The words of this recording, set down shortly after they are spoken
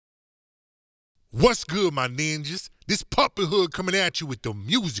What's good, my ninjas? This Puppet Hood coming at you with the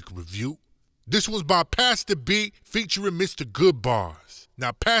music review. This one's by Pastor B featuring MrGoodBarz.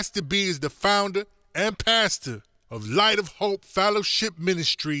 Now, Pastor B is the founder and pastor of Light of Hope Fellowship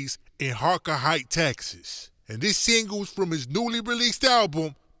Ministries in Harker Height, Texas. And this single is from his newly released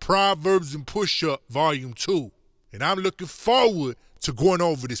album, Proverbs and Pushup Volume 2. And I'm looking forward to going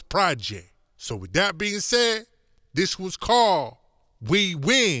over this project. So with that being said, this one's called We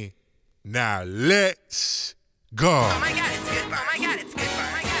Win. Now let's go. Oh my God, it's good. Oh my God, it's good.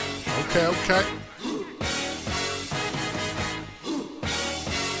 Oh my God. Okay.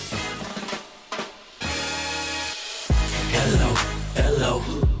 Hello,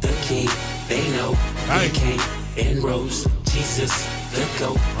 the king, they know, Hey. he came and rose, Jesus, the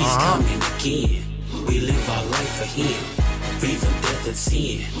GOAT, he's coming again, we live our life for him, freedom, death, and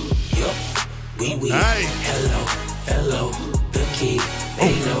sin, yup, we win. Hey. Hello, the king,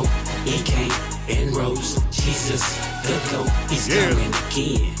 they know, he came and rose, Jesus, the GOAT, he's coming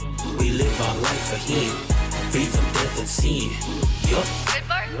again, we live our life for him, freedom, death, and sin, yup.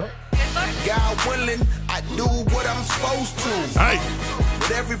 God willing, I do what I'm supposed to. Hey.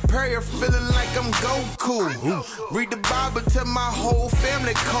 With every prayer, feeling like I'm Goku. Read the Bible till my whole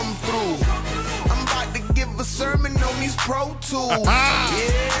family come through. I'm about to give a sermon on these Pro Tools.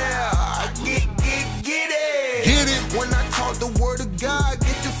 Yeah, I get it. Get it. When I talk the word of God,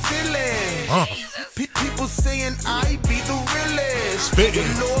 get the feeling. People saying I be the realest. Spittin'.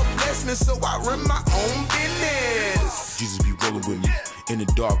 The Lord bless me, so I run my own business. Jesus be rolling with me in the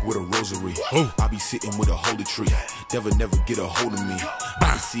dark with a rosary. I be sitting with a holy tree. Devil never get a hold of me. I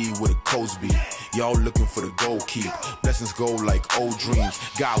can see where the coast be. Y'all looking for the gold key. Blessings go like old dreams.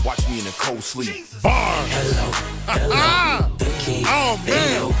 God watch me in a cold sleep. Bars. Hello, the king, Oh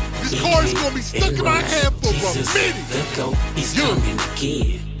man, this chorus gonna be stuck in my head for a minute. The GOAT, he's coming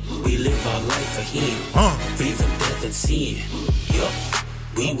again. We live our life for him. Freedom, death, and sin. Yup,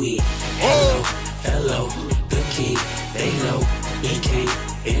 we win. Hello, the king, they know, he came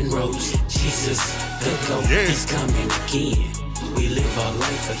and rose. Jesus, the GOAT, he's coming again. We live our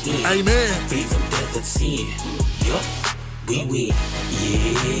life for him. Amen. Freedom, death, and sin. Yup, we win.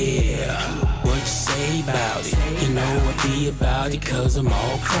 Yeah. What you say about it? You know I be about it, cause I'm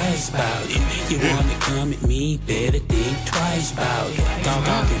all Christ about it. You wanna come at me, better think twice about it.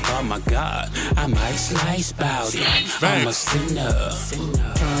 Talking about my God, I might slice about it. I'm a sinner,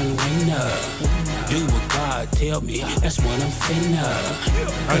 turn winner. Do what God tell me, that's what I'm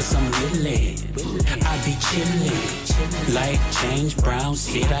finna. Cause I'm willing, I be chillin'. Like James Brown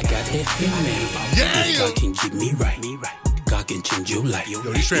said, I got that feeling. Yeah. If God can get me right, God can change your life. Yo,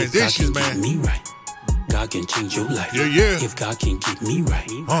 these transitions, if God can man. get me right, God can change your life. Yeah. If God can get me right,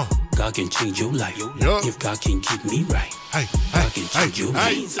 God can change your life. Yup. If God can get me right, Hey. God can change your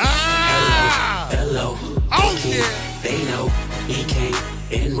life. Ah. Hello, Oh, the king, yeah. they know, he came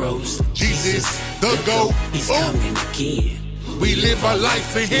and rose. Jesus, the GOAT. He's Ooh. coming again. We live our life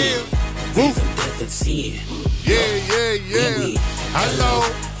for him. Freedom, death, and sin. Yeah.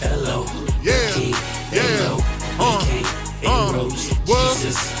 Hello. Yeah. The king, they know, he came and rose. What?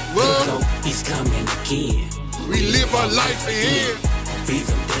 Jesus, What? the GOAT, he's coming again. We live our life for him.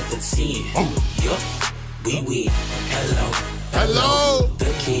 Freedom, death, and sin. Yup, we win. Hello.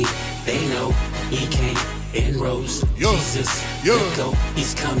 The king, they know, he came and rose. Yo. Jesus, Yo. the GOAT,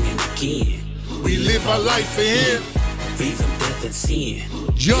 he's coming again. We live our life for him. Freedom, death, and sin.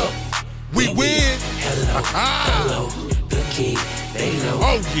 Yup. We win. Hello, the king, they know,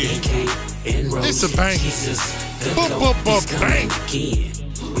 Oh, yeah. he came and rose. It's a bang. Jesus, the Boom, GOAT, boom, boom, he's coming bang.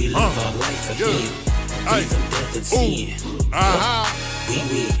 again. We live our life for Yeah. him. Hey. Freedom, death, and sin. We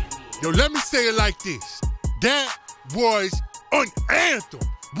win. Yo, let me say it like this. That was an anthem.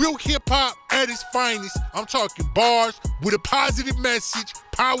 Real hip hop at its finest. I'm talking bars with a positive message,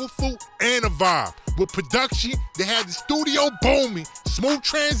 powerful, and a vibe. With production that had the studio booming, smooth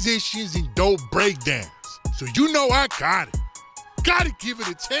transitions, and dope breakdowns. So you know I got it. Gotta give it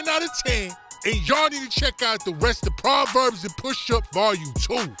a 10 out of 10. And y'all need to check out the rest of Proverbs and Pushup Volume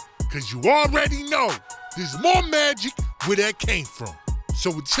 2. Cause you already know there's more magic where that came from.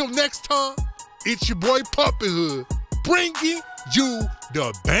 So until next time, it's your boy Puppet Hood, bringing you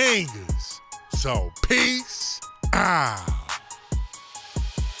the bangers. So peace out.